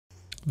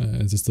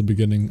Is this the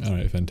beginning?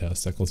 Alright,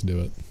 fantastic. Let's do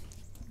it.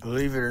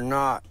 Believe it or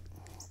not,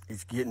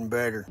 it's getting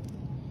better. Look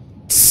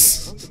at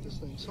this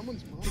thing.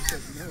 Someone's mom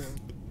said no.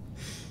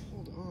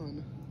 Hold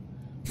on.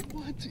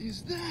 What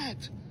is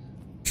that?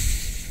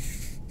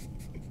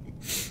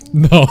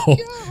 No.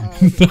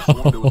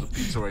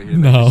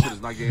 No.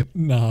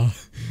 No.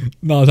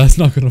 No, that's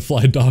not gonna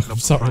fly, dog. I'm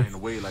sorry.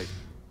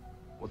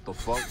 What the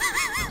fuck?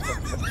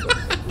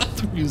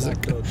 The music.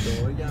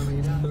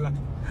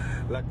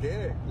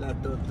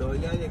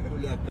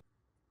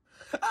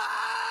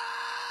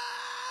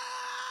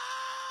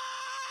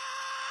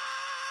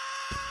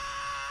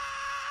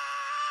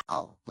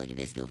 Oh, look at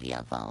this goofy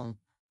phone.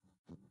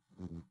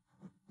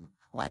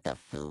 What the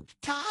fook?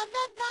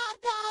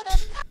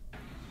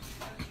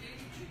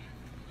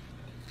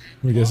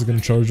 We guess it's gonna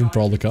charge him for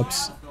all the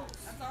cups?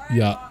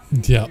 Yeah.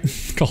 Yeah.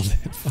 Called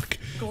it. Fuck.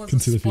 Can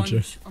see the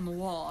future. On the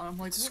wall, and I'm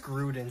like,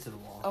 screwed into the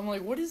wall. I'm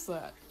like, what is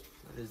that?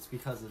 It's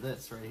because of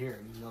this right here.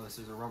 You notice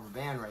there's a rubber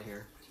band right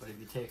here, but if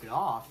you take it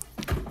off,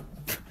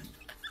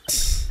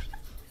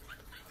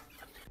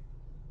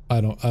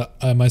 I don't.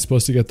 Am I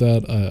supposed to get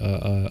that?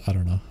 I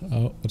don't know.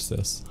 Oh, what's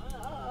this? No.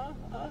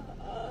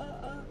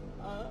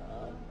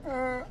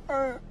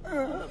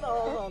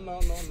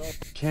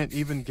 Can't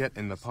even get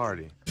in the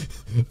party.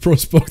 Bro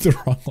spoke the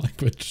wrong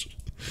language.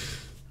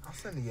 I'll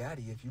send the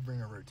Addy if you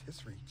bring a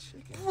rotisserie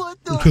chicken. what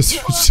the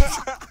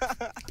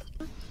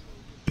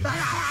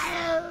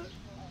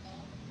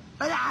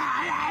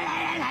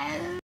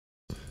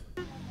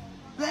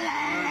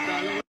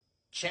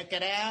Check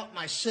it out,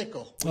 my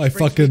sickle. I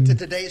fucking.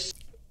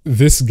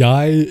 This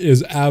guy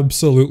is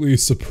absolutely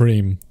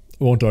supreme.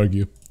 Won't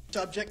argue.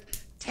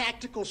 Subject: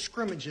 tactical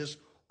scrimmages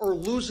or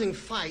losing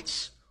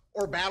fights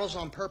or battles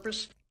on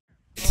purpose.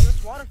 Oh,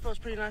 this water feels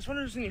pretty nice.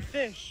 Wonder if there's any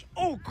fish.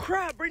 Oh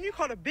crap, Brayden, you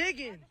caught a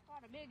biggin.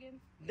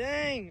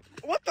 Dang.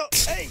 What the?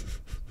 Hey.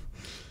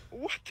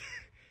 What?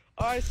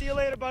 Alright, see you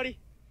later, buddy.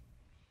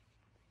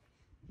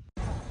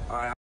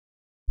 Alright.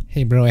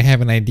 Hey, bro, I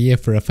have an idea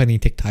for a funny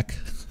TikTok.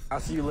 I'll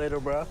see you later,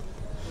 bro.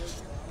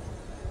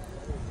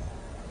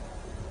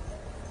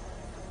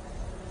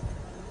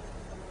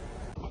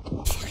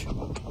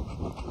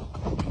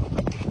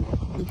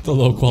 The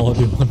low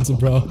quality ones,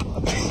 bro.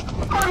 What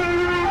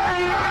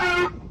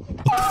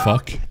the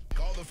fuck?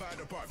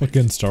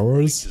 Fucking Star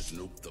Wars?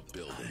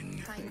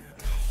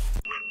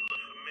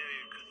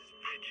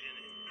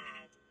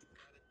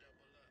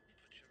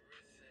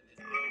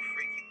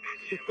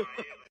 Can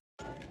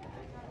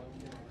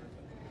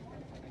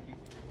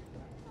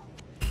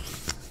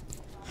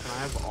I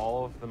have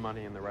all of the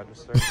money in the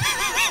register?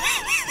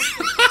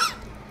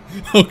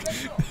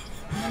 Okay.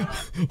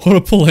 What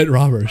a polite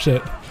robber,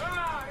 shit.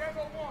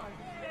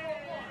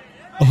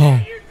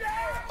 Oh.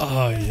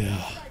 Oh,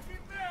 yeah.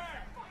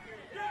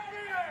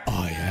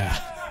 Oh, yeah.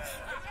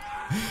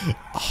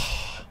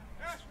 Oh.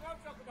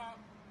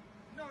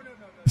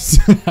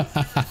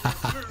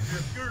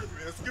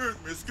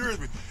 Excuse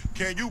me.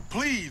 Can you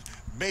please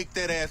make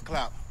that ass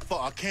clap for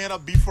a can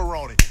of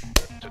beefaroni?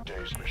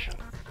 Today's mission.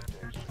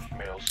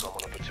 Mail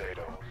someone a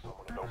potato.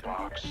 No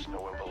box,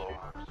 no envelope,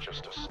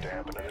 just a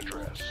stamp and an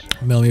address.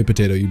 Mail me a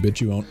potato, you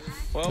bitch, you won't.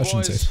 Well, I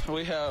shouldn't boys, say.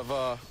 we have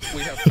found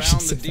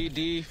the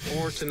DD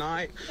for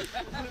tonight.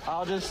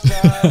 I'll just go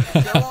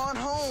on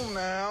home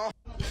now.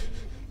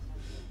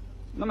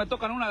 No me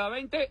tocan una de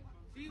 20.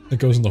 It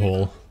goes in the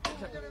hole.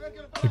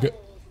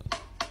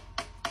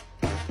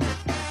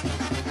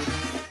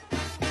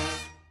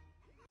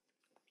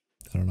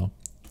 I don't know.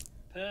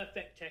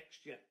 Perfect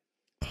texture.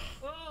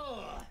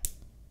 Oh,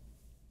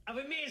 I've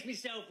amazed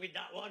myself with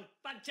that one.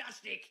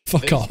 Fantastic.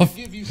 Fuck off.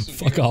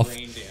 Fuck off.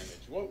 Brain damage.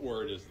 What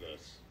word is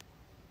this?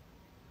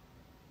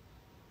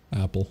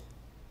 Apple.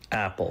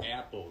 Apple.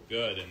 Apple.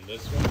 Good. And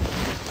this one?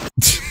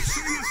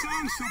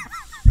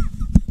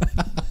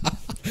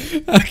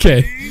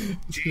 Okay.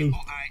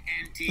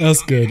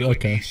 That's good.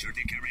 Okay.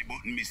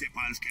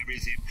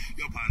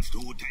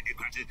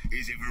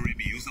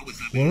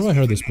 Where have I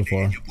heard this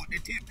before?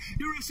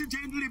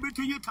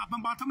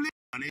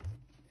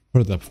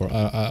 Heard that before.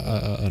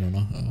 I don't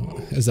know.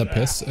 Is that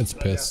piss? It's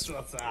piss.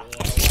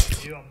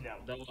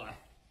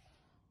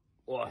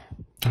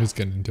 He's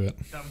getting into it.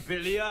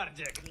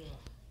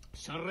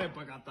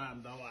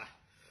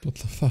 What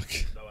the fuck?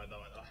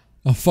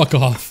 Oh, fuck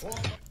off.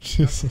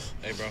 Jesus.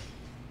 Hey, bro.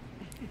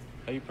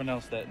 How you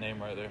pronounce that name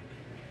right there?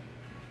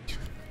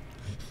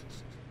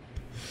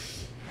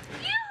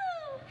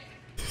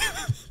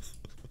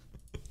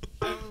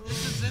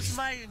 Is this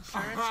my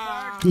insurance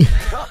card?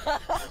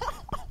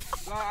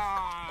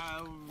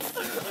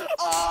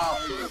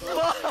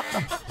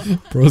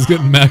 Bro's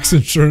getting max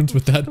insurance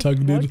with that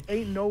tug, dude.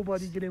 Ain't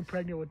nobody getting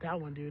pregnant with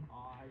that one, dude.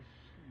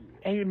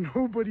 Ain't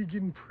nobody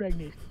getting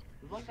pregnant.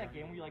 It's like that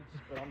game where you like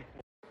spit on the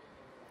floor.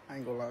 I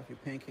ain't gonna lie, if your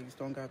pancakes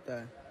don't got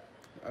that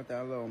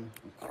little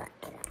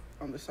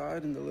on the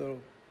side and the little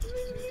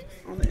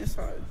on the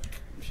inside,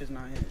 it's just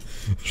not in.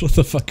 Shut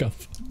the fuck up.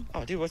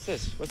 Oh, dude, what's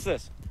this? What's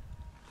this?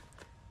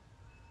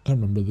 I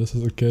remember this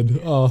as a kid.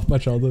 Oh, my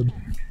childhood.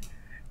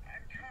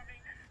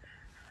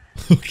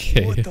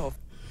 Okay. What the?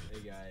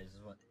 Hey guys,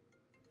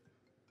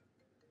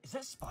 Is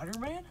that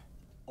Spider-Man?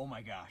 Oh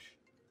my gosh.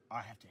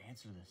 I have to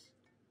answer this.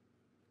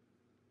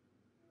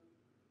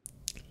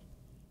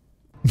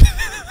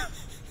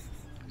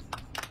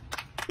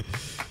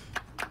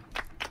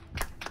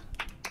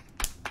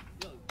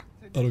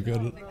 I don't get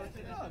it.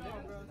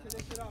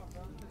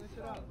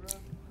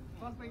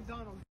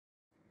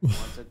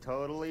 What's a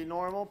totally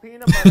normal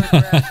peanut butter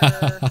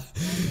cracker?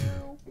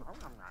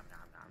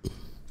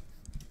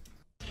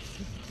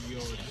 Yo,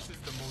 this is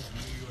the most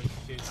New York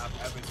shit I've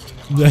ever seen.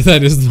 Yeah,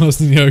 that is the most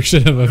New York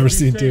shit I've ever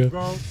seen say, too.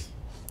 bro?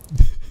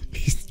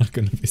 He's not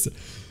gonna be so.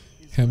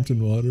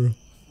 Hampton water.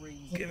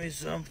 Give me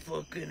some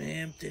fucking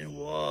Hampton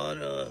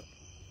water.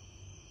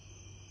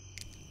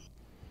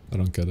 I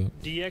don't get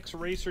it. DX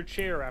Racer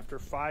chair after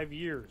 5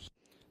 years.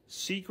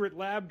 Secret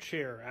lab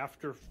chair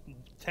after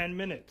 10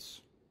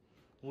 minutes.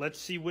 Let's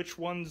see which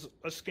one's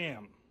a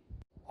scam.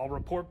 I'll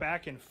report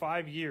back in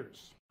 5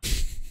 years.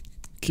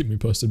 Keep me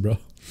posted, bro.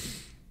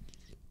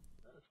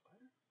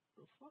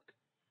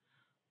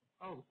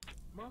 Oh,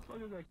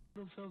 motherfuckers that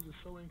kill themselves are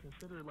so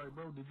inconsiderate. Like,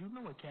 bro, did you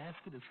know a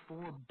casket is 4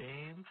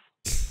 bands?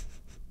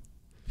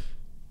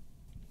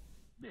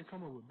 Man,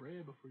 come up with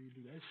bread before you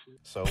do that shit.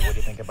 So what do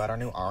you think about our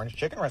new orange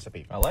chicken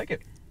recipe? I like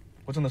it.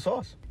 What's in the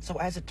sauce? So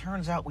as it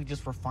turns out, we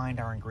just refined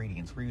our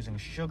ingredients. We're using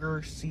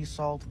sugar, sea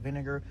salt,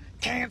 vinegar,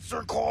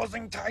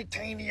 cancer-causing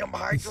titanium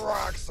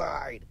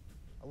hydroxide,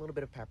 a little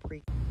bit of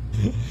paprika.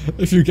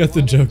 If you get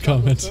the joke,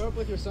 comment. Syrup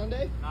with your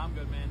sundae? Nah, I'm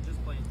good, man.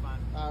 Just plain's fine.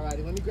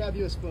 Alrighty, let me grab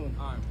you a spoon.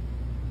 Alright.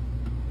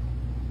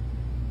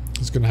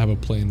 He's gonna have a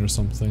plane or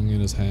something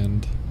in his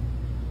hand.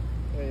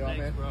 There you are,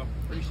 man. Bro.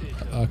 Appreciate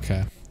it.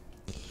 Okay.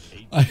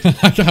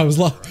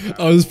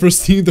 I was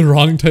foreseeing the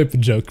wrong type of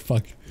joke.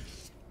 Fuck.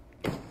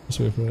 Let's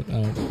wait for it.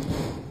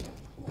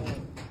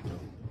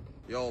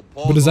 Yo,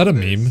 but is that a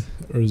meme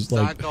or is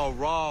like? It's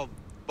got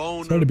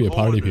to be a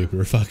party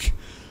pooper. Fuck.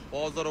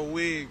 Balls of the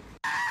week.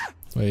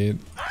 Wait.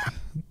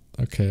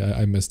 Okay,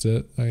 I missed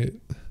it.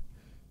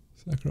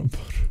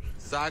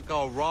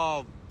 Psycho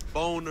Rob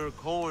Boner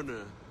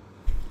Corner.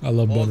 I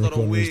love boner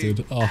corners,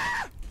 dude. Oh.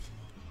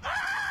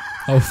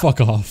 Oh, fuck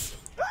off.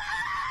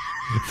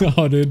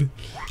 Oh, dude.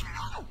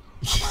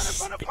 I'm running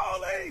from the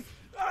police!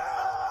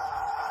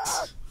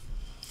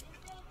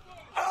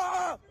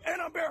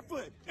 And I'm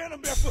barefoot!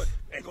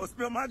 Ain't gonna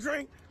spill my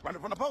drink. Running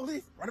from the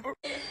police.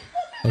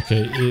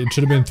 Okay, it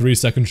should have been 3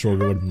 seconds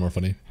shorter. Would have been more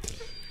funny.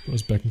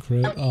 Rose Beck and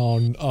crit. Oh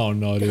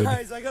no, dude.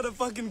 Guys, I got a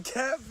fucking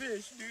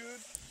catfish,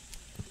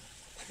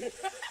 dude.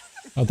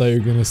 I thought you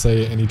were gonna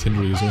say any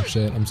Tinder user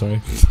shit. I'm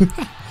sorry.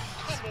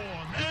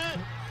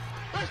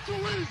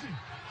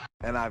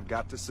 And I've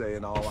got to say,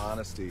 in all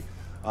honesty,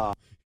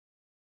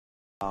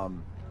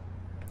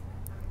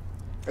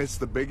 it's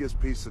the biggest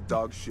piece of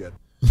dog shit.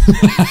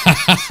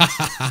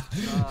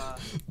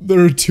 There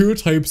are 2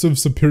 types of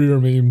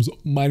superior memes: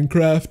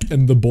 Minecraft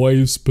and the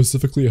boy,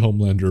 specifically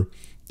Homelander.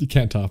 You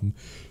can't top them.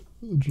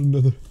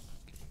 Another.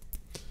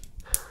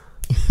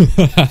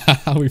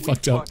 we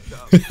fucked up.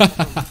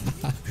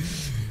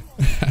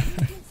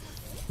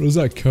 What is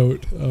that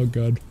coat? Oh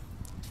god.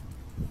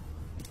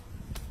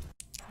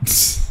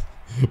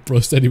 Bro,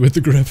 steady with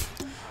the grip.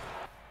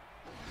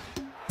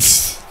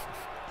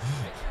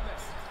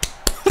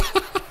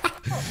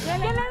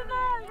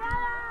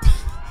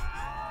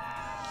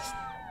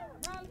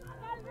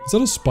 Is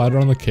that a spider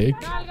on the cake?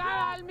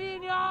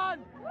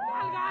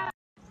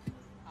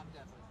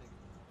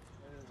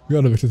 We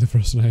got evicted the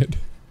first night.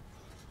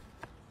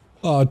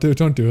 Oh, dude,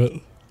 don't do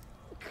it.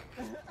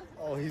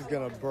 Oh, he's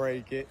gonna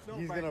break it.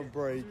 He's gonna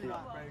break it.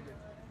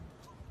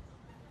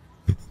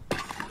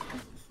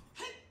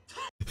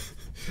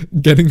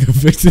 Getting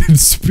evicted in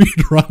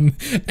speedrun.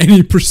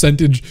 Any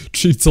percentage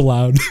cheats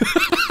allowed.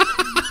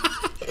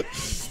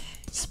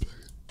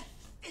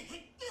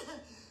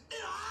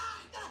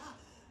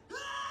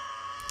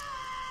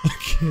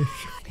 Okay.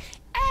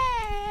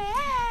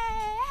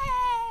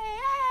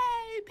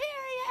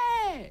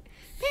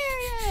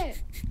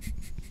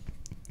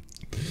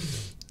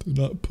 Do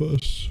not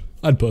push.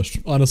 I'd push.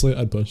 Honestly,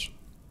 I'd push.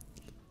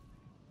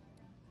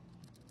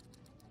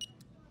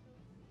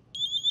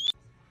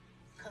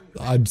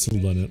 I'd still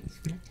done it.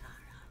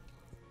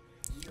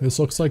 This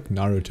looks like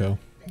Naruto.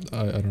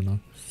 I don't know.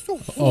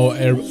 Oh,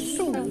 air.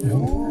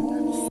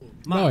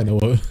 Now I know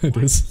what it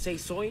is. Say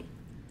soy.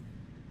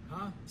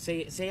 Huh?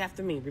 Say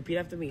after me. Repeat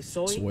after me.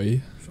 Soy.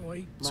 Soy.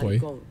 Soy.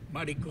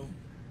 Maricón.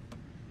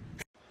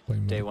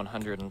 Day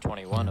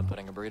 121 of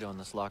putting a burrito in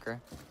this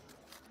locker.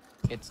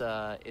 It's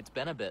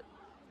been a bit.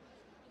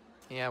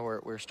 Yeah,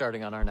 we're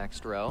starting on our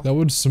next row. That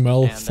would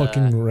smell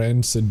fucking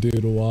rancid,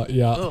 dude.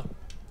 Yeah. Ugh,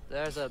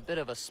 there's a bit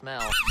of a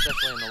smell,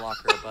 especially in the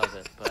locker above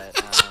it, but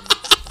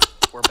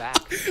we're back.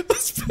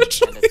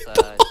 Especially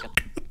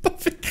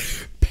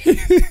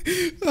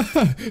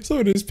and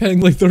someone is paying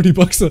like $30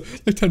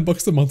 like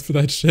 $10 a month for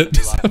that shit.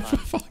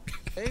 Fuck.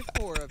 Pay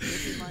for it.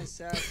 Picking my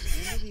sack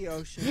into the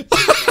ocean.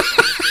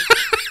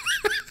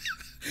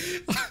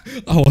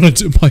 I want to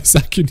dip my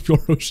sack in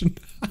your ocean.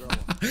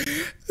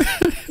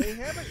 They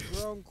haven't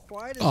grown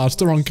quite as Oh, it's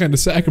the wrong kind of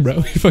sack, bro.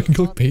 You fucking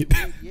clickbait.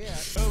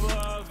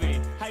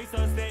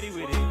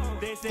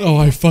 Oh,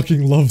 I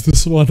fucking love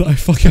this one. I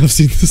fucking have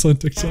seen this on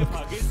TikTok.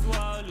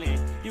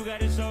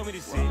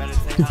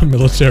 The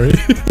military.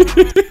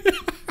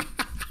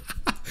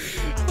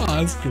 Oh,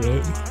 that's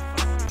great.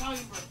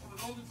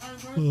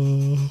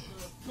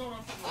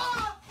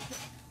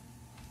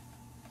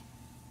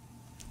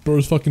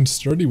 Bro's fucking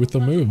sturdy with the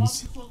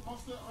moves.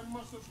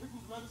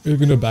 You're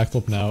gonna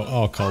backflip now.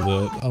 Oh, called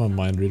it. I'm a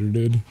mind reader,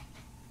 dude.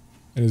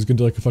 And he's gonna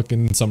do like a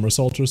fucking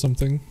somersault or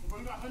something.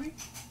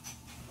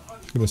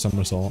 Gonna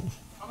somersault.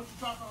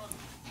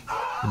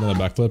 Another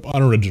backflip.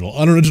 Unoriginal.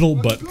 Unoriginal,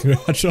 but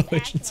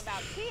congratulations.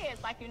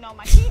 Like you know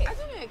my kid. I do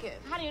know your kid.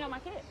 How do you know my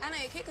kid? I know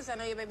your kid because I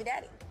know your baby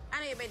daddy. I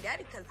know your baby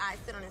daddy because I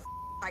sit on his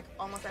like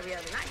almost every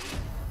other night.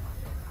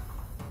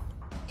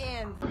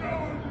 And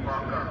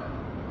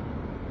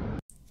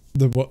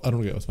the what? I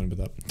don't get what's funny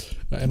about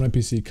that.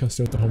 NYPC cussed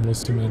out the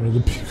homeless man or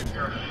the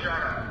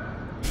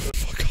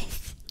fuck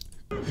off.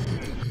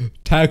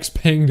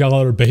 Tax-paying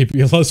dollar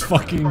baby. Let's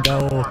fucking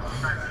go.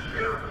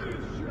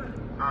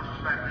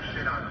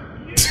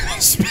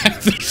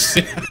 Smack the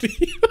shit out of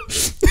you.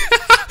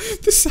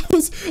 This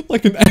sounds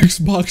like an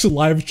Xbox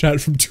live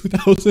chat from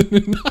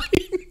 2009.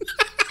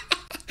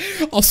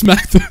 I'll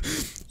smack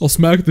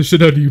the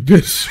shit out of you,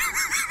 bitch.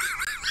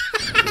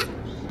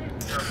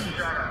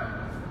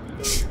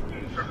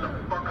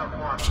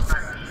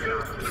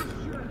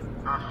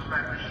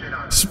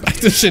 Smack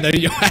the shit out of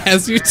your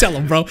ass. You tell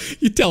him, bro.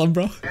 You tell him,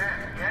 bro.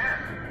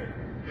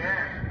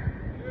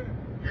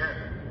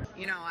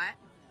 you know what?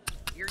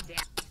 Your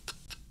dad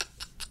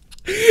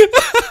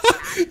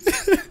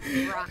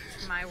rocked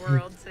my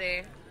world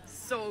today.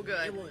 So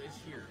good.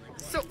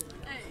 So.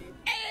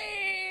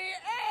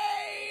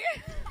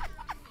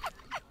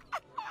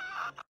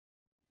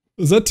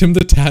 Is that Tim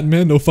the Tat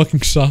Man? No fucking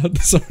shot.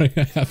 Sorry,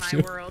 I have to.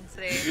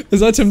 Is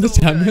that Tim the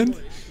Tat Man?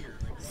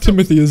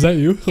 Timothy, is that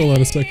you? Hold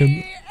on a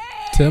second.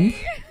 Tim?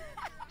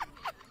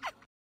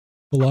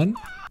 Hold on.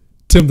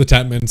 Tim the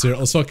Tat Man's here.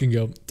 Let's fucking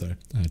go. Sorry,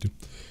 I had to.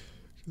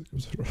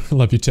 I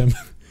love you, Tim.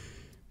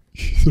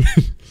 Thank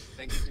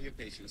you for your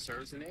patience, sir.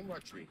 Is the name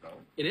Rodrigo?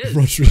 It is.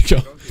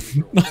 Rodrigo.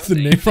 Not the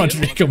name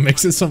Rodrigo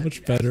makes it so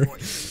much better.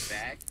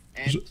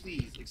 And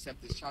please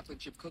accept this chocolate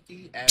chip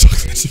cookie as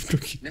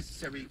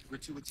necessary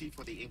gratuity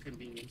for the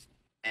inconvenience.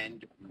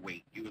 And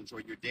wait, you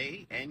enjoy your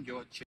day and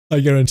your chip. I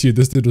guarantee you,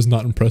 this dude was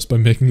not impressed by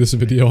making this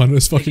video on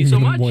his fucking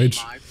minimum wage.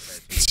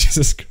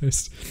 Jesus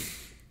Christ.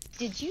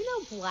 Did you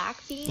know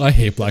black beans? I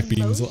hate black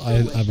beans. I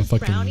have a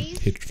fucking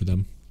hatred for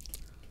them.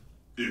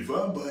 If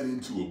I bite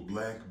into a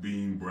black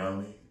bean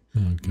brownie,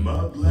 God.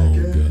 my black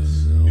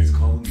ass is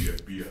calling the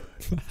FBI.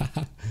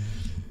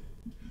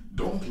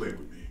 Don't play with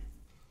me.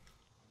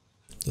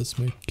 Let's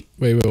make.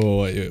 Wait.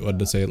 What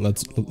did it say?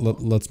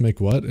 Let's make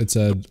what? It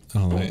said.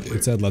 Oh,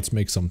 it said let's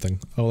make something.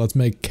 Oh, let's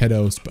make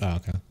keto.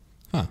 Okay.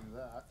 Huh.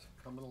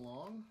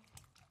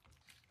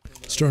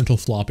 Stir until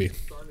floppy.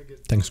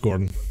 Thanks,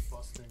 Gordon.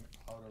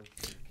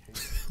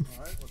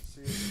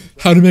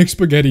 How to make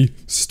spaghetti.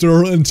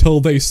 Stir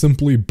until they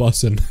simply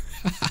bussin'.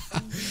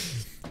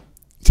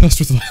 Test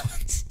with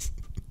violence.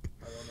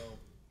 I don't know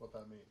what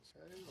that means.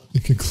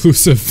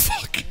 Inconclusive.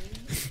 Fuck.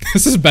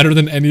 This is better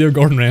than any of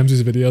Gordon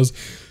Ramsay's videos.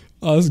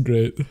 Oh, that's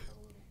great.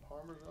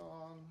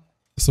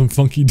 Some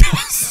funky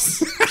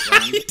dust.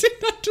 He did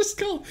not just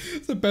call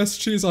the best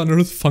cheese on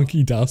earth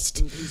funky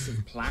dust.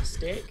 Inclusive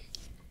plastic?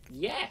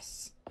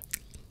 Yes.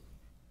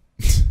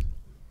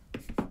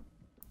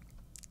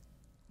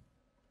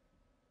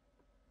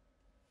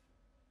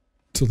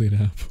 Delete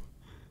app.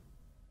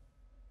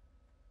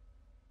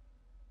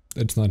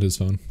 It's not his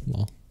phone.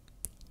 Well,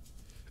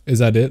 is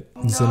that it?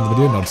 It's in the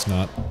video? No, it's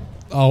not.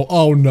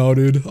 Oh no,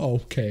 dude.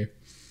 Okay.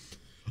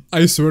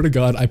 I swear to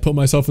God, I put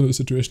myself in the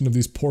situation of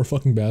these poor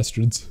fucking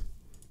bastards.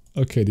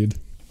 Okay, dude.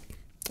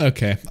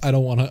 Okay, I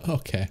don't wanna.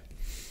 Okay.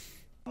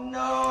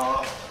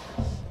 No.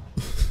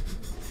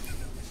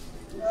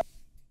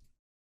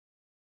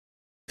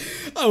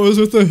 I was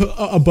with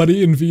a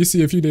buddy in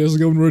VC a few days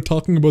ago and we were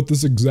talking about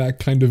this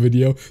exact kind of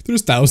video.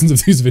 There's thousands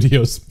of these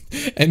videos.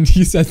 And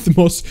he said the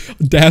most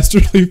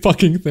dastardly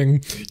fucking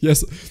thing.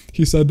 Yes,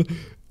 he said,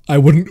 I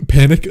wouldn't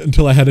panic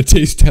until I had a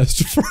taste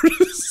test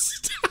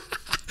first.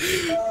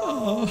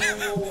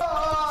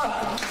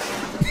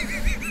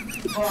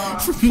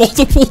 From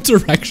multiple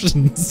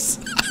directions.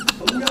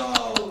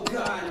 No,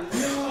 God,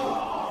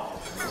 no.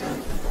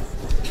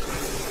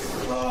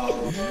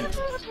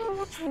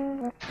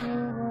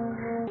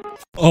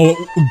 Oh,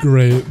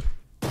 great.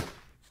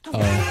 I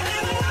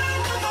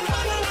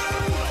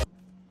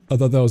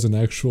thought that was an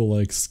actual,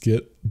 like,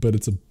 skit, but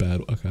it's a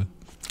bad... Okay.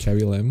 Carrie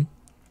Lim.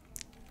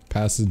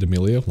 Passes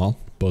D'Amelio. Well,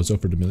 bozo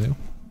for D'Amelio.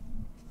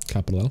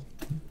 Capital L.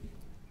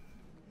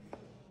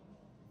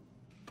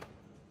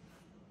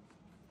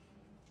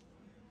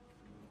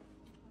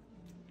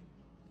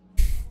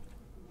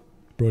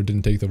 Bro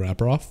didn't take the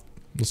wrapper off.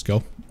 Let's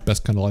go.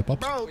 Best kind of light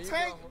pops. Bro,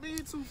 take me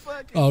to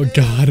fucking Oh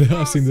jail. God,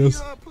 I've seen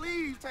this.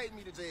 Please take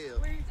me to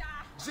jail.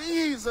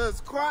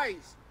 Jesus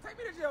Christ. Take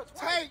me to jail.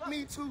 Take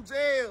me to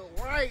jail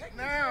right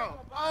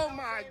now. Oh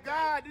my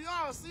God. Do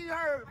y'all see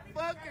her?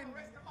 Fucking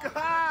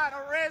God,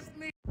 arrest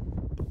me.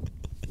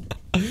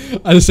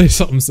 I just say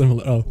something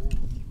similar. Oh.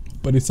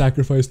 But he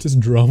sacrificed his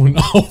drone.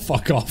 Oh,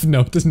 fuck off. No,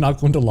 it does not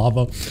go into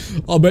lava.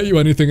 I'll bet you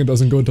anything it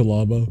doesn't go into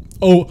lava.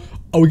 Oh,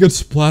 we get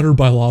splattered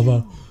by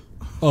lava.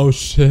 Oh,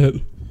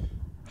 shit.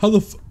 How the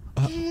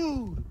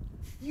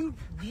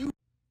You.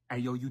 Hey,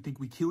 yo, you think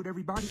we killed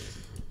everybody?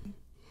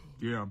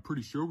 Yeah, I'm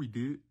pretty sure we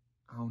did.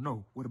 I don't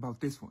know. What about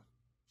this one?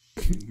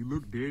 Shit, he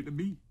looked dead to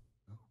me.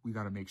 We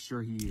gotta make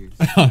sure he is.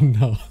 Oh,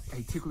 no.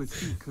 Hey, tickle his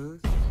feet, cuz.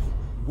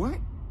 What?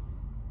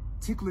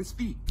 Tickle his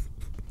feet.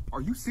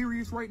 Are you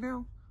serious right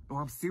now? No,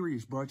 I'm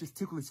serious, bro. Just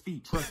tickle his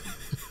feet. Trust me.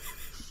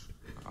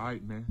 All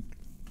right, man.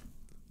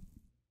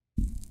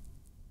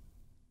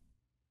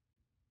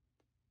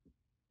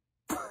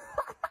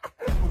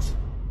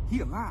 He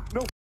alive.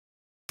 No.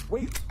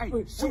 Wait. Hey,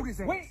 shoot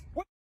his ass.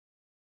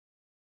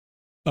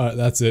 Alright,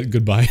 that's it.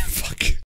 Goodbye.